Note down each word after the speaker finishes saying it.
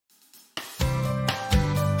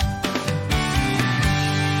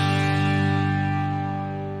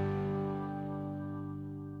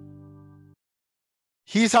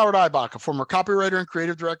He's Howard Eibach, a former copywriter and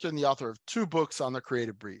creative director and the author of 2 books on the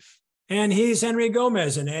creative brief. And he's Henry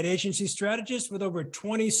Gomez, an ad agency strategist with over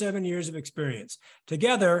 27 years of experience.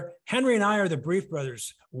 Together, Henry and I are the Brief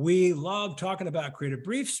Brothers. We love talking about creative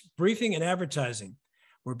briefs, briefing, and advertising.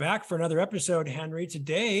 We're back for another episode, Henry.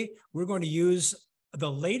 Today, we're going to use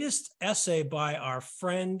the latest essay by our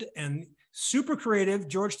friend and super creative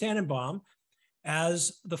George Tannenbaum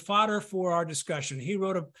as the fodder for our discussion. He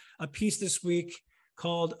wrote a piece this week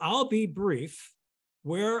called I'll Be Brief,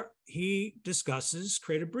 where he discusses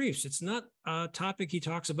creative briefs. It's not a topic he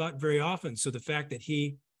talks about very often. So the fact that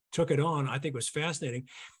he took it on, I think was fascinating.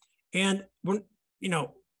 And when,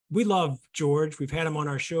 we love George, we've had him on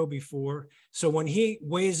our show before. So when he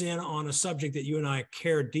weighs in on a subject that you and I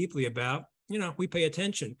care deeply about, we pay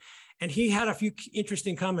attention. And he had a few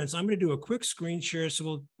interesting comments. I'm going to do a quick screen share.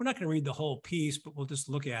 So we're not going to read the whole piece, but we'll just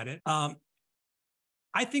look at it.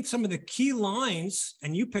 I think some of the key lines,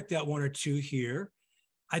 and you picked out 1 or 2 here.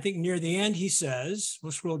 I think near the end, he says,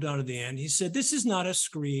 we'll scroll down to the end. He said, this is not a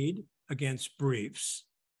screed against briefs.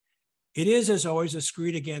 It is, as always, a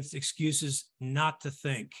screed against excuses not to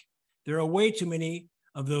think. There are way too many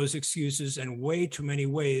of those excuses and way too many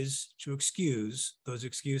ways to excuse those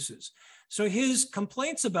excuses. So his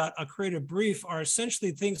complaints about a creative brief are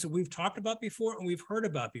essentially things that we've talked about before and we've heard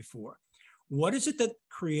about before. What is it that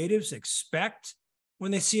creatives expect when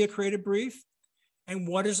they see a creative brief? And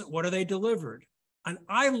what are they delivered? And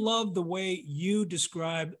I love the way you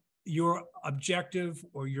describe your objective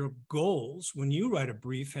or your goals when you write a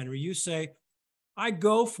brief, Henry. You say,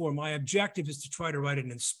 my objective is to try to write an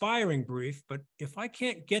inspiring brief, but if I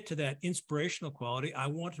can't get to that inspirational quality, I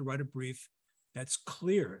want to write a brief that's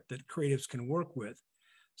clear, that creatives can work with.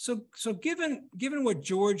 So given what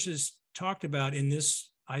George has talked about in this,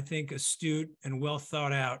 I think, astute and well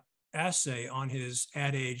thought out essay on his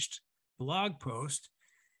Ad Aged blog post,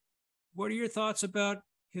 what are your thoughts about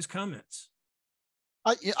his comments?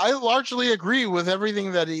 I largely agree with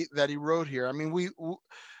everything that he wrote here. I mean, we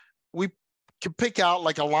can pick out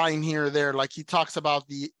like a line here or there. Like he talks about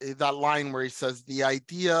that line where he says the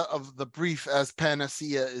idea of the brief as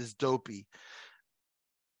panacea is dopey.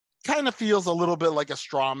 Kind of feels a little bit like a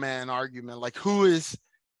straw man argument. Like who is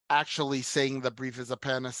actually saying the brief is a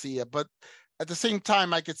panacea? But at the same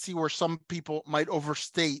time, I could see where some people might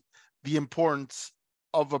overstate the importance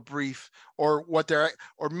of a brief or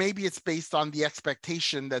maybe it's based on the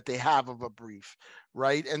expectation that they have of a brief,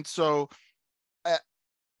 right? And so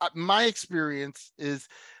my experience is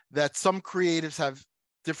that some creatives have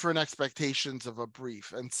different expectations of a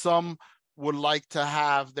brief, and some would like to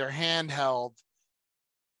have their hand held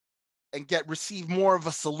and receive more of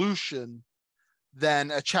a solution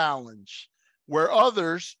than a challenge, where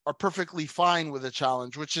others are perfectly fine with a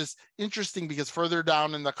challenge, which is interesting because further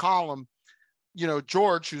down in the column,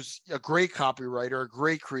 George, who's a great copywriter, a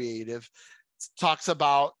great creative, talks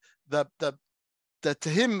about that to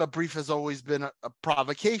him, a brief has always been a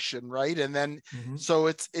provocation, right? And then, so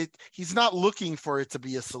he's not looking for it to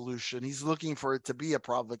be a solution. He's looking for it to be a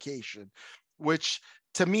provocation, which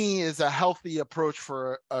to me is a healthy approach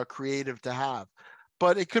for a creative to have.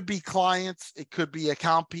 But it could be clients, it could be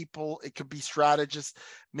account people, it could be strategists,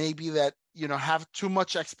 maybe that, have too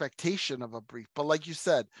much expectation of a brief. But like you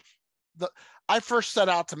said, I first set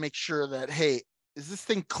out to make sure that, hey, is this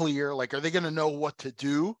thing clear? Like, are they going to know what to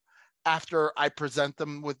do after I present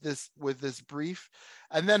them with this brief?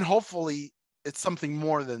 And then hopefully it's something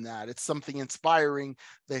more than that. It's something inspiring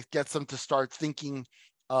that gets them to start thinking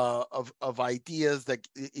of ideas that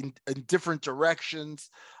in different directions.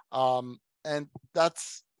 And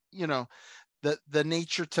that's, the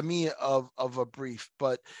nature to me of a brief.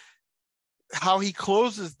 But how he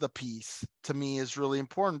closes the piece to me is really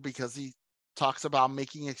important because he talks about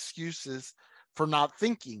making excuses for not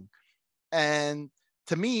thinking. And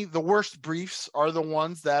to me, the worst briefs are the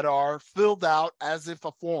ones that are filled out as if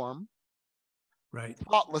a form, right?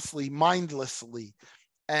 Thoughtlessly, mindlessly.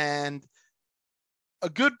 And a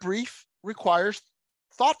good brief requires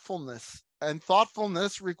thoughtfulness, and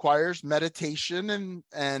thoughtfulness requires meditation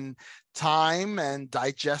and time and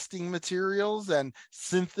digesting materials and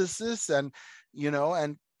synthesis and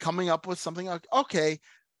coming up with something like, okay,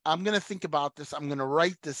 I'm going to think about this. I'm going to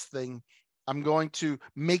write this thing. I'm going to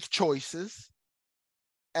make choices.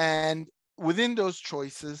 And within those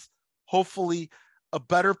choices, hopefully a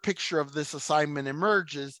better picture of this assignment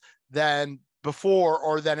emerges than before,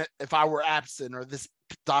 or than if I were absent, or this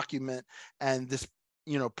document and this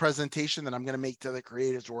presentation that I'm going to make to the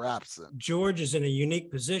creators were absent. George is in a unique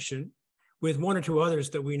position with 1 or 2 others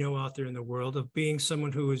that we know out there in the world of being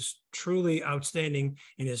someone who is truly outstanding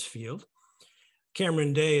in his field.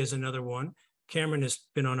 Cameron Day is another one. Cameron has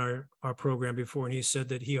been on our program before, and he said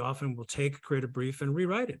that he often will take a creative brief and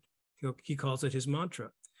rewrite it. He calls it his mantra.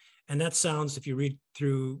 And that sounds, if you read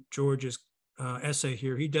through George's essay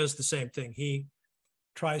here, he does the same thing. He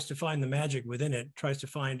tries to find the magic within it, tries to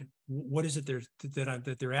find what is it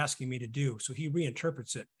that they're asking me to do. So he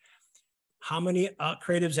reinterprets it. How many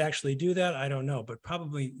creatives actually do that? I don't know, but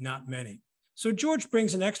probably not many. So George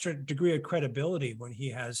brings an extra degree of credibility when he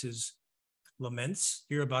has his laments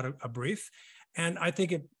here about a brief. And I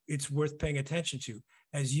think it's worth paying attention to.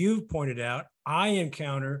 As you've pointed out, I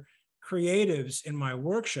encounter creatives in my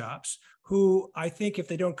workshops who I think if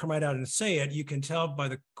they don't come right out and say it, you can tell by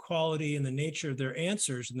the quality and the nature of their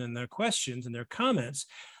answers and then their questions and their comments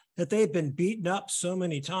that they've been beaten up so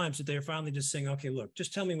many times that they're finally just saying, okay, look,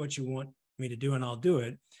 just tell me what you want me to do and I'll do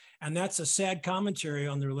it. And that's a sad commentary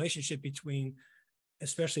on the relationship between,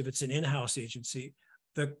 especially if it's an in-house agency,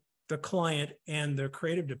 the client and the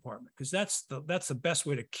creative department, because that's the best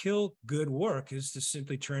way to kill good work is to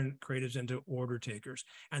simply turn creatives into order takers.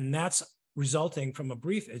 And that's resulting from a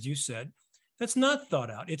brief, as you said, that's not thought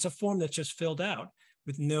out. It's a form that's just filled out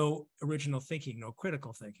with no original thinking, no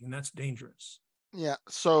critical thinking. And that's dangerous. Yeah.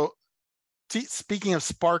 So speaking of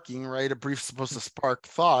sparking, right? A brief's supposed to spark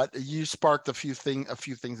thought. You sparked a few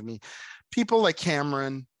things in me. People like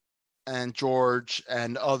Cameron and George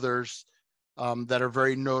and others that are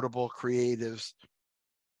very notable creatives,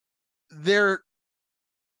 their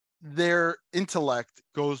intellect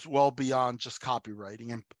goes well beyond just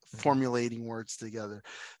copywriting and formulating words together.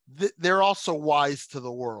 They're also wise to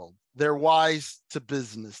the world. They're wise to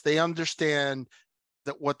business. They understand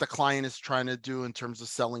that what the client is trying to do in terms of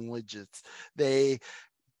selling widgets. They're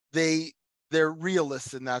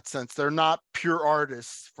realists in that sense. They're not pure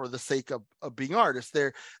artists for the sake of being artists.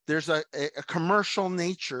 There's a commercial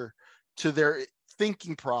nature to their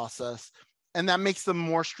thinking process, and that makes them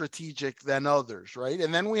more strategic than others, right?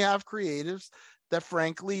 And then we have creatives that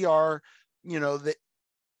frankly are,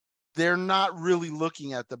 they're not really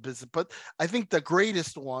looking at the business. But I think the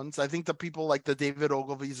greatest ones, I think the people like the David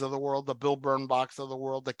Ogilvies of the world, the Bill Bernbachs of the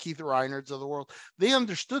world, the Keith Reinerts of the world, they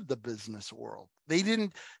understood the business world. They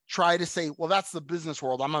didn't try to say, well, that's the business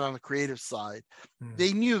world, I'm not on the creative side.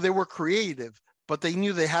 They knew they were creative, but they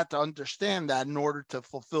knew they had to understand that in order to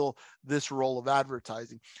fulfill this role of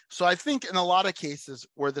advertising. So I think in a lot of cases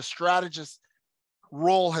where the strategist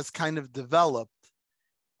role has kind of developed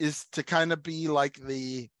is to kind of be like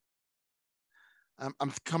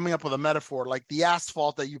I'm coming up with a metaphor, like the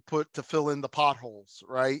asphalt that you put to fill in the potholes,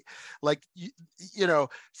 right? Like,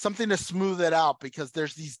 something to smooth it out, because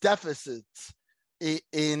there's these deficits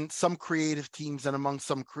in some creative teams and among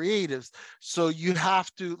some creatives. So you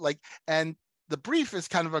have to and the brief is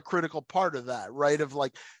kind of a critical part of that, right? Of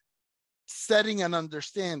like setting an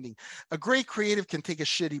understanding. A great creative can take a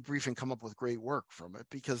shitty brief and come up with great work from it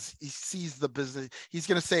because he sees the business. He's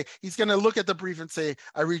going to look at the brief and say,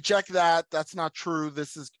 I reject that. That's not true.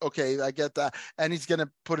 This is okay. I get that. And he's going to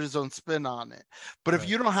put his own spin on it. But if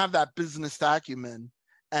you don't have that business acumen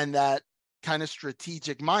and that kind of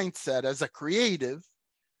strategic mindset as a creative,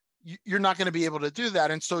 you're not going to be able to do that.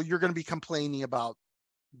 And so you're going to be complaining about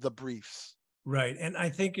the briefs. Right. And I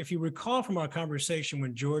think if you recall from our conversation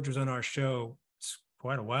when George was on our show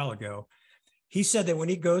quite a while ago, he said that when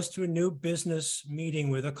he goes to a new business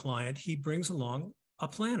meeting with a client, he brings along a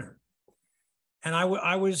planner. And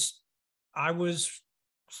I was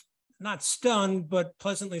not stunned, but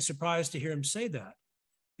pleasantly surprised to hear him say that.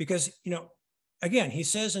 Because, again, he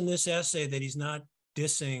says in this essay that he's not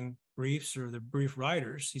dissing briefs or the brief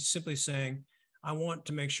writers. He's simply saying, I want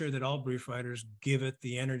to make sure that all brief writers give it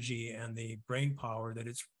the energy and the brain power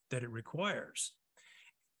that it requires.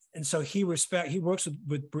 And so he works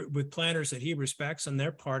with planners that he respects, and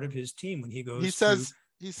they're part of his team when he goes.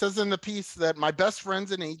 He says in the piece that my best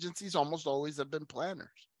friends in agencies almost always have been planners.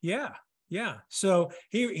 Yeah. So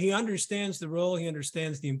he understands the role, he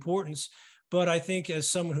understands the importance, but I think as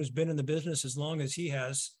someone who's been in the business as long as he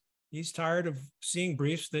has, he's tired of seeing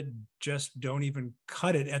briefs that just don't even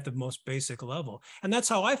cut it at the most basic level. And that's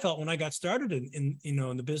how I felt when I got started in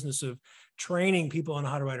the business of training people on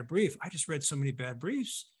how to write a brief. I just read so many bad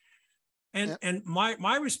briefs. And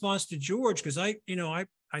my response to George, because I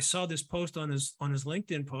saw this post on his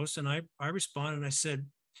LinkedIn post, and I responded and I said,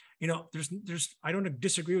 I don't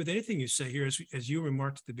disagree with anything you say here, as you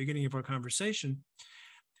remarked at the beginning of our conversation.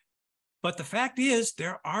 But the fact is,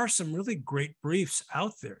 there are some really great briefs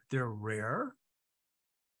out there. They're rare,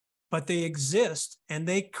 but they exist, and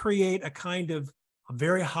they create a kind of a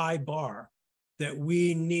very high bar that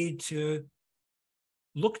we need to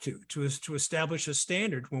look to establish a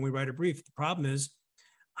standard when we write a brief. The problem is,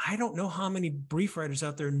 I don't know how many brief writers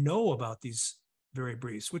out there know about these very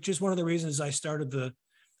briefs, which is one of the reasons I started the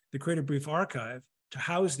Creative Brief Archive to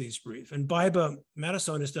house these briefs. And Biba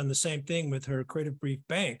Madison has done the same thing with her Creative Brief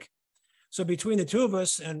Bank. So between the two of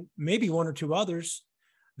us and maybe one or two others,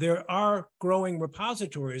 there are growing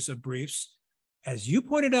repositories of briefs. As you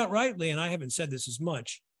pointed out rightly, and I haven't said this as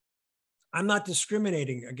much, I'm not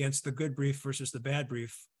discriminating against the good brief versus the bad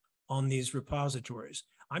brief on these repositories.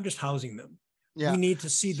 I'm just housing them. Yeah. We need to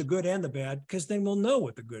see the good and the bad, because then we'll know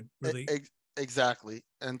what the good really. Exactly.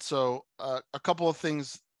 And so a couple of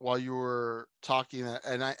things while you were talking,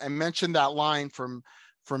 and I mentioned that line from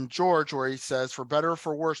George where he says, "For better or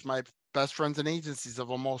for worse, my best friends and agencies have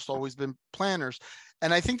almost always been planners."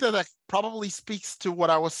 And I think that probably speaks to what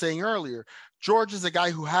I was saying earlier. George is a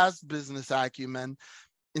guy who has business acumen.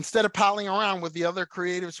 Instead of palling around with the other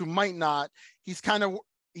creatives who might not, he's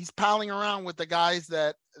palling around with the guys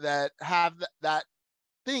that have that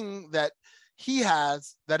thing that he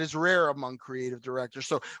has that is rare among creative directors.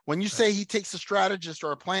 So when you say he takes a strategist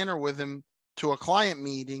or a planner with him to a client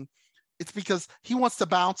meeting, it's because he wants to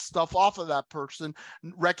bounce stuff off of that person,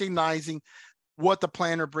 recognizing what the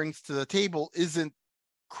planner brings to the table isn't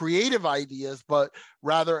creative ideas, but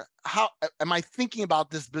rather, how am I thinking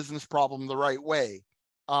about this business problem the right way?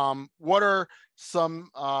 What are some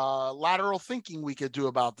lateral thinking we could do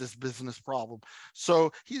about this business problem?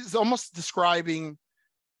 So he's almost describing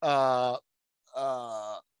a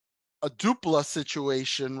dupla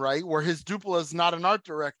situation, right? Where his dupla is not an art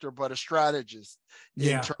director, but a strategist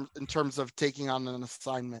in terms of taking on an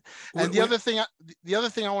assignment. And the other thing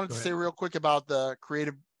I wanted to say real quick about the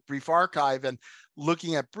Creative Brief Archive and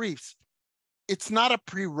looking at briefs, it's not a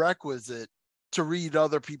prerequisite to read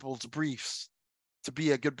other people's briefs to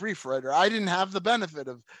be a good brief writer. I didn't have the benefit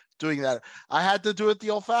of doing that. I had to do it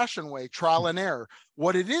the old-fashioned way, trial and error.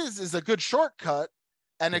 What it is a good shortcut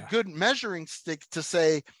and a good measuring stick to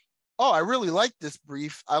say, oh, I really like this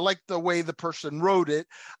brief. I like the way the person wrote it.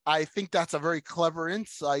 I think that's a very clever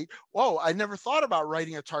insight. Whoa, I never thought about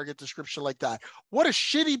writing a target description like that. What a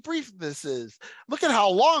shitty brief this is. Look at how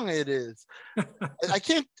long it is. I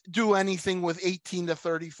can't do anything with 18 to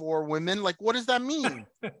 34 women. Like, what does that mean?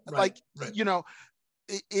 You know,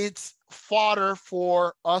 it's fodder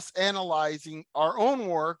for us analyzing our own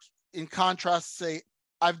work. In contrast, say,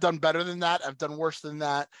 I've done better than that. I've done worse than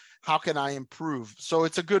that. How can I improve? So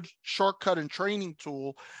it's a good shortcut and training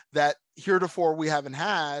tool that heretofore we haven't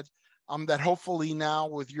had, that hopefully now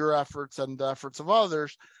with your efforts and the efforts of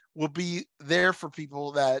others will be there for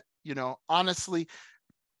people that, you know, honestly,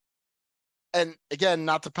 and again,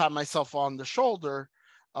 not to pat myself on the shoulder,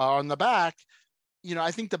 on the back, you know,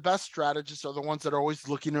 I think the best strategists are the ones that are always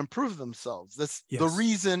looking to improve themselves. That's the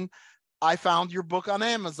reason I found your book on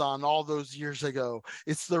Amazon all those years ago.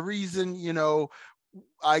 It's the reason, you know,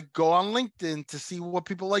 I go on LinkedIn to see what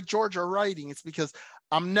people like George are writing. It's because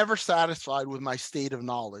I'm never satisfied with my state of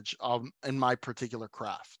knowledge in my particular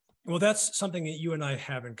craft. Well, that's something that you and I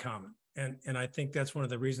have in common. And I think that's one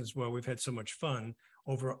of the reasons why we've had so much fun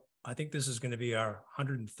over, I think this is going to be our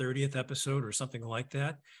 130th episode or something like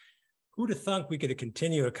that. Who'd have thunk we could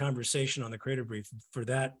continue a conversation on the Creative Brief for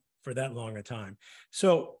that long a time?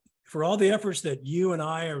 So for all the efforts that you and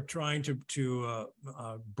I are trying to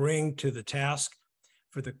bring to the task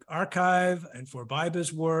for the archive and for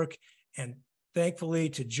Biba's work, and thankfully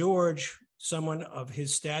to George, someone of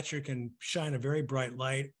his stature can shine a very bright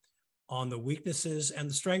light on the weaknesses and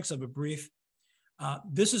the strengths of a brief.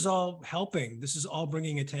 This is all helping. This is all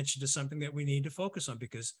bringing attention to something that we need to focus on,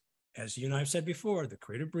 because as you and I have said before, the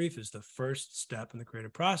Creative Brief is the first step in the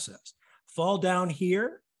creative process. Fall down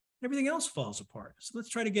here, everything else falls apart. So let's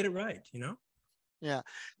try to get it right, you know? Yeah,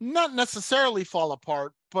 not necessarily fall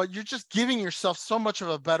apart, but you're just giving yourself so much of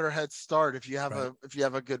a better head start if you have a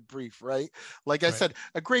good brief, right? Like I said,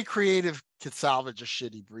 a great creative could salvage a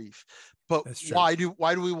shitty brief. But why do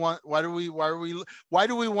we want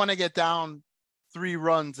to get down 3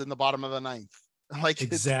 runs in the bottom of the 9th? Like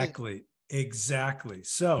exactly.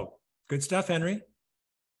 So good stuff, Henry.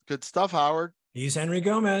 Good stuff, Howard. He's Henry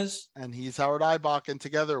Gomez. And he's Howard Eibach. And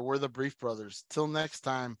together we're the Brief Brothers. Till next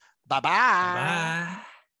time. Bye-bye. Bye.